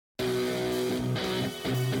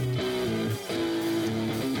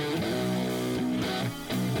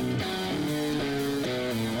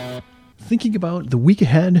thinking about the week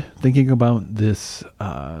ahead, thinking about this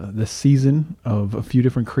season of a few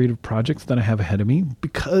different creative projects that I have ahead of me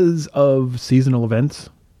because of seasonal events.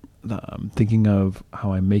 Thinking of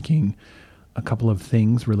how I'm making a couple of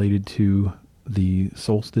things related to the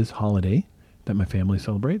solstice holiday that my family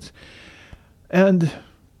celebrates. And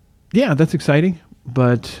yeah, that's exciting,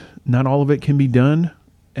 but not all of it can be done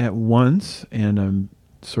at once. And I'm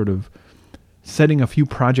sort of setting a few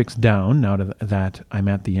projects down now that I'm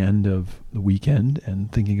at the end of the weekend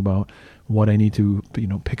and thinking about what I need to,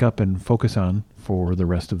 pick up and focus on for the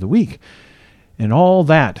rest of the week and all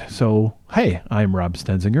that. So, hey, I'm Rob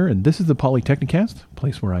Stenzinger, and this is the Polytechnicast, a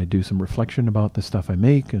place where I do some reflection about the stuff I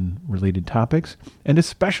make and related topics, and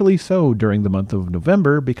especially so during the month of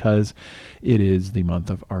November because it is the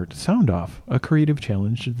month of Art Sound Off, a creative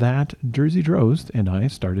challenge that Jersey Drozd and I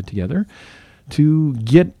started together to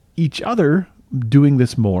get each other doing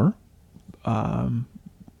this more,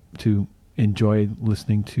 to enjoy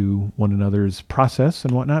listening to one another's process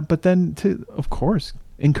and whatnot, but then to, of course,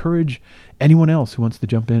 encourage anyone else who wants to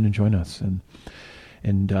jump in and join us.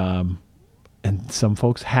 And some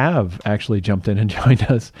folks have actually jumped in and joined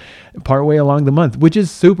us partway along the month, which is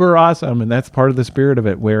super awesome. And that's part of the spirit of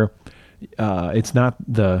it, where it's not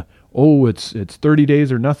it's 30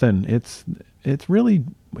 days or nothing. It's really,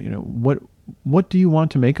 what do you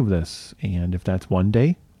want to make of this? And if that's one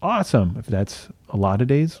day, awesome. If that's a lot of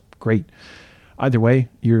days, great. Either way,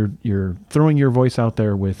 you're throwing your voice out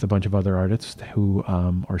there with a bunch of other artists who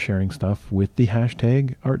are sharing stuff with the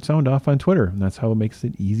hashtag #ArtSoundOff on Twitter. And that's how it makes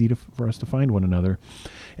it easy for us to find one another.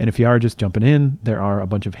 And if you are just jumping in, there are a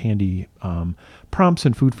bunch of handy prompts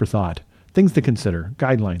and food for thought, things to consider,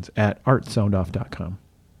 guidelines at artsoundoff.com.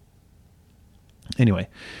 Anyway,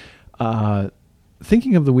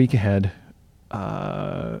 thinking of the week ahead,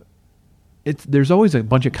 there's always a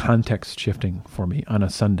bunch of context shifting for me on a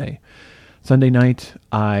Sunday. Sunday night,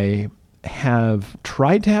 I have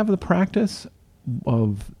tried to have the practice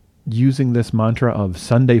of using this mantra of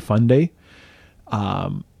Sunday Fun Day,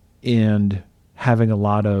 and having a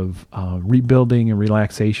lot of rebuilding and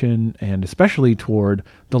relaxation, and especially toward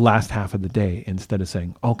the last half of the day, instead of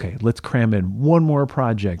saying, okay, let's cram in one more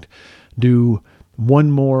project, do one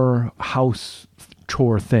more house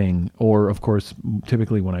chore thing, or of course,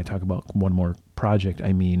 typically when I talk about one more project,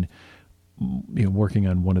 I mean, working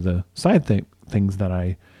on one of the side things that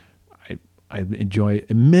I enjoy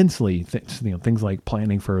immensely. Things like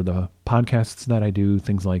planning for the podcasts that I do,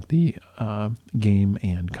 things like the game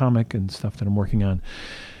and comic and stuff that I'm working on,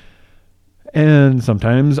 and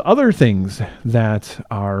sometimes other things that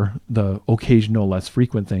are the occasional, less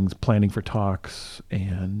frequent things, planning for talks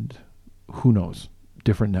and who knows,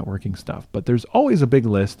 different networking stuff. But there's always a big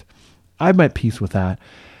list. I'm at peace with that,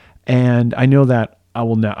 and I know that I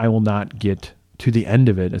will not get to the end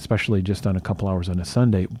of it, especially just on a couple hours on a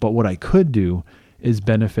Sunday. But what I could do is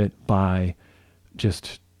benefit by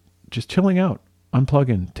just chilling out,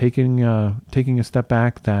 unplugging, taking a step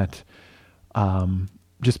back. That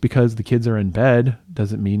just because the kids are in bed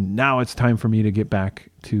doesn't mean now it's time for me to get back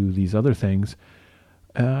to these other things.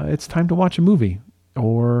 It's time to watch a movie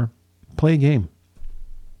or play a game,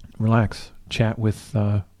 relax, chat with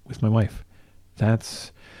my wife.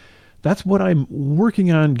 That's what I'm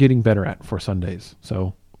working on getting better at for Sundays.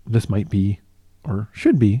 So this might be, or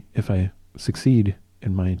should be, if I succeed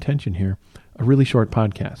in my intention here, a really short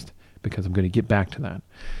podcast, because I'm going to get back to that.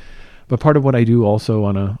 But part of what I do also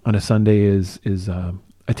on a Sunday is I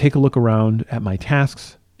take a look around at my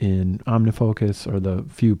tasks in OmniFocus, or the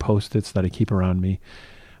few Post-its that I keep around me.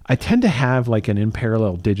 I tend to have like an in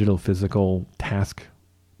parallel digital physical task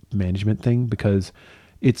management thing, because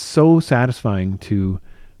it's so satisfying to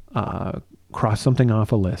cross something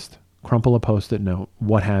off a list, crumple a Post-it note,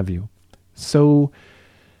 what have you. So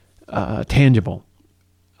tangible.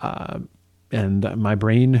 And my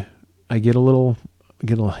brain, I get a little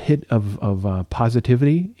hit of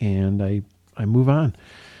positivity, and I move on.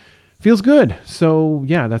 Feels good. So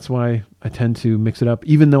yeah, that's why I tend to mix it up,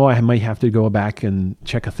 even though I might have to go back and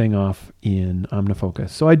check a thing off in OmniFocus.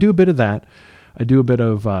 So I do a bit of that. I do a bit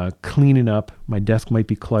of cleaning up. My desk might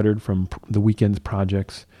be cluttered from the weekend's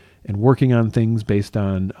projects, and working on things based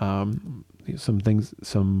on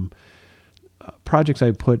some projects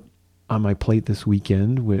I put on my plate this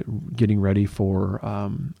weekend, with getting ready for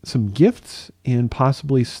some gifts and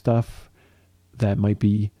possibly stuff that might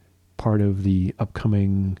be part of the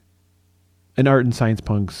upcoming an Art and Science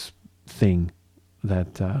Punks thing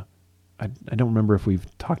that I don't remember if we've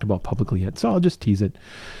talked about publicly yet, so I'll just tease it.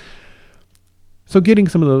 So getting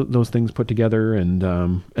some of those things put together, and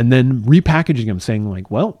then repackaging them, saying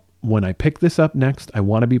like, well, when I pick this up next, I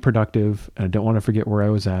want to be productive and I don't want to forget where I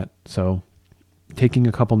was at. So taking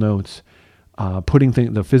a couple notes, putting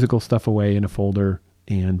the physical stuff away in a folder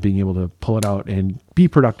and being able to pull it out and be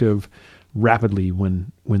productive rapidly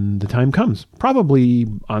when the time comes, probably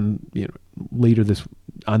on, later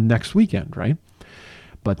on next weekend. Right.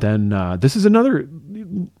 But then, this is another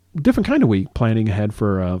different kind of week, planning ahead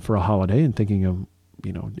for a holiday and thinking of,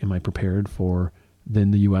 am I prepared for,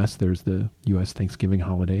 then the U.S. there's the U.S. Thanksgiving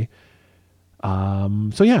holiday.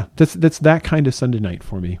 So yeah, that's that kind of Sunday night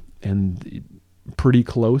for me, and pretty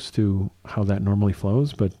close to how that normally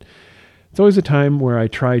flows. But it's always a time where I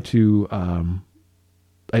try to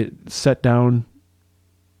I set down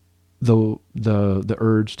the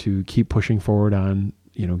urge to keep pushing forward on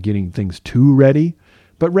getting things too ready,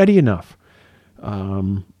 but ready enough.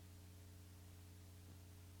 And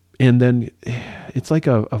then it's like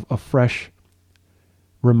a fresh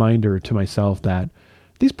reminder to myself that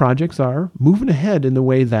these projects are moving ahead in the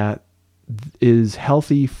way that is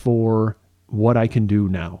healthy for what I can do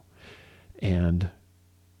now. And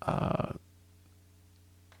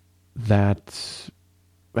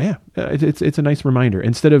it's a nice reminder.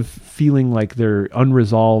 Instead of feeling like they're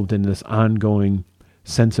unresolved in this ongoing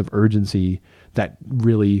sense of urgency that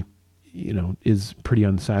really, is pretty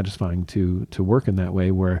unsatisfying to work in that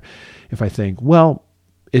way, where if I think, well,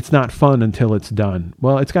 it's not fun until it's done.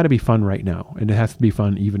 Well, it's got to be fun right now. And it has to be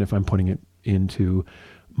fun even if I'm putting it into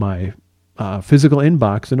my physical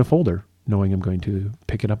inbox in a folder, knowing I'm going to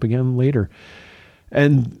pick it up again later.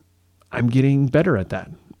 And I'm getting better at that.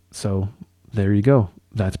 So there you go.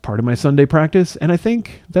 That's part of my Sunday practice. And I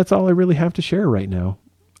think that's all I really have to share right now.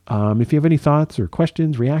 If you have any thoughts or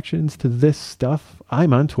questions, reactions to this stuff,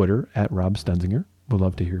 I'm on Twitter at Rob Stenzinger. Would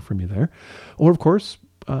love to hear from you there. Or, of course,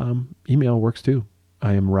 email works too.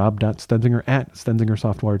 I am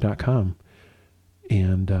rob.stenzinger@stenzingersoftware.com.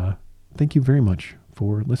 And thank you very much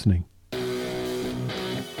for listening.